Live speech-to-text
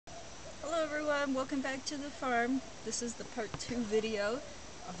everyone, welcome back to the farm. This is the part 2 video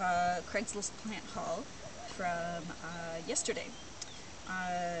of a Craigslist plant haul from yesterday.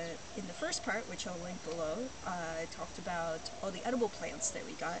 In the first part, which I'll link below, I talked about all the edible plants that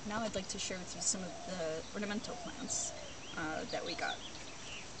we got. Now I'd like to share with you some of the ornamental plants that we got.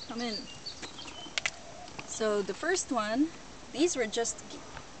 Come in. So the first one, these were just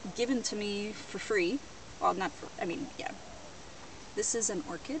given to me for free. Well, not for, I mean, yeah. This is an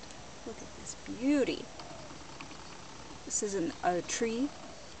orchid. Look at this beauty. This is a tree.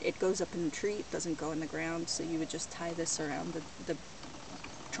 It goes up in a tree. It doesn't go in the ground, so you would just tie this around the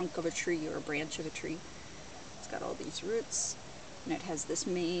trunk of a tree or a branch of a tree. It's got all these roots, and it has this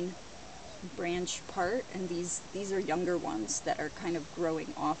main branch part, and these are younger ones that are kind of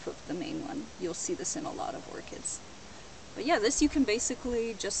growing off of the main one. You'll see this in a lot of orchids. But yeah, this you can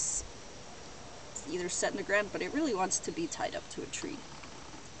basically just either set in the ground, but it really wants to be tied up to a tree.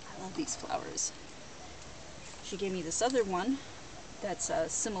 I love these flowers. She gave me this other one that's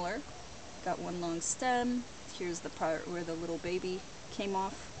similar. Got one long stem. Here's the part where the little baby came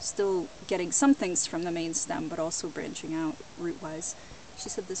off. Still getting some things from the main stem, but also branching out root-wise. She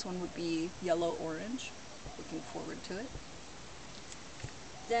said this one would be yellow-orange. Looking forward to it.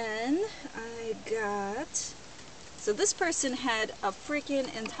 Then I got... So this person had a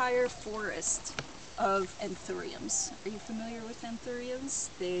freaking entire forest of anthuriums. Are you familiar with anthuriums?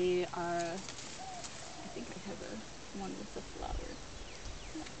 They are, I think I have one with the flower.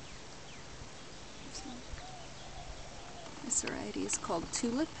 This variety is called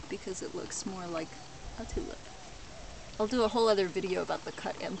tulip because it looks more like a tulip. I'll do a whole other video about the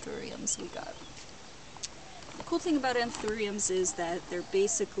cut anthuriums we got. The cool thing about anthuriums is that they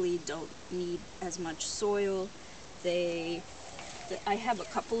basically don't need as much soil. I have a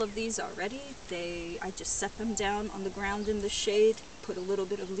couple of these already. I just set them down on the ground in the shade, put a little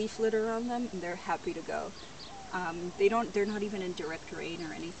bit of leaf litter on them, and they're happy to go. They're not even in direct rain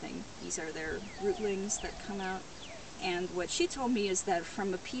or anything. These are their rootlings that come out. And what she told me is that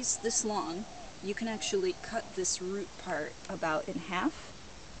from a piece this long, you can actually cut this root part about in half,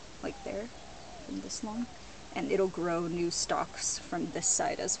 like there, from this long, and it'll grow new stalks from this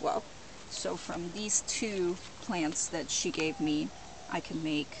side as well. So from these 2 plants that she gave me, I can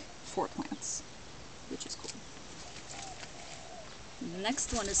make 4 plants, which is cool. And the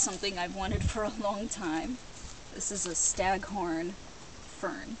next one is something I've wanted for a long time. This is a staghorn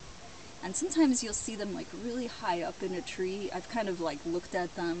fern. And sometimes you'll see them like really high up in a tree. I've kind of like looked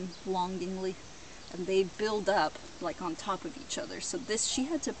at them longingly, and they build up like on top of each other. So this she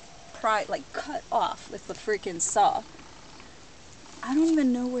had to cut off with the freaking saw. I don't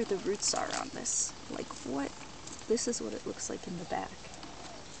even know where the roots are on this. Like what? This is what it looks like in the back.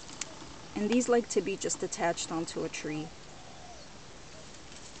 And these like to be just attached onto a tree.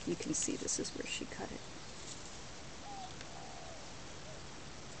 You can see this is where she cut it.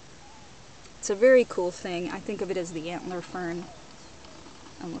 It's a very cool thing. I think of it as the antler fern.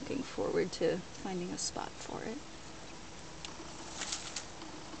 I'm looking forward to finding a spot for it.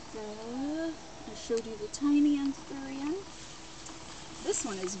 I showed you the tiny anthurium. This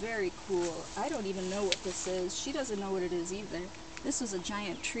one is very cool. I don't even know what this is. She doesn't know what it is either. This was a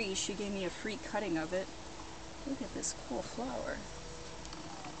giant tree. She gave me a free cutting of it. Look at this cool flower.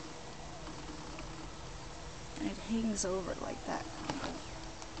 And it hangs over like that. I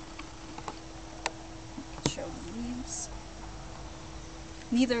can show the leaves.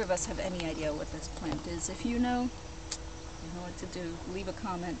 Neither of us have any idea what this plant is. If you know what to do. Leave a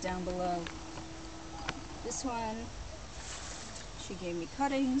comment down below. This one, she gave me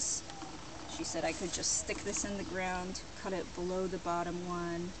cuttings. She said I could just stick this in the ground, cut it below the bottom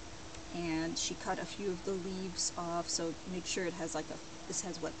one, and she cut a few of the leaves off, so make sure it has this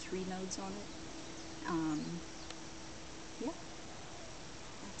has what, 3 nodes on it? Yeah.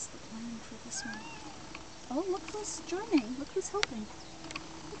 That's the plan for this one. Oh, look who's joining. Look who's helping.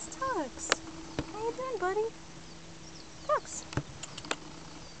 It's Tux. How you doing, buddy? Tux.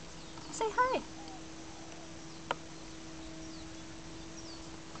 Say hi.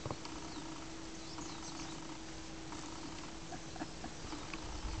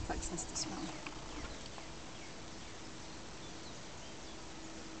 Has to smell.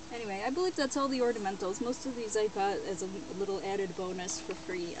 Anyway, I believe that's all the ornamentals. Most of these I got as a little added bonus for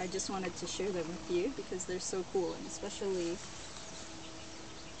free. I just wanted to share them with you because they're so cool, and especially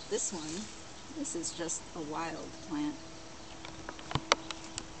this one. This is just a wild plant.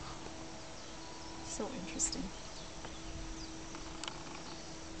 So interesting.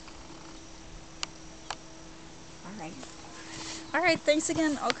 Alright, thanks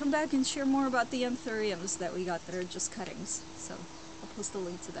again. I'll come back and share more about the anthuriums that we got that are just cuttings. So I'll post a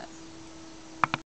link to that.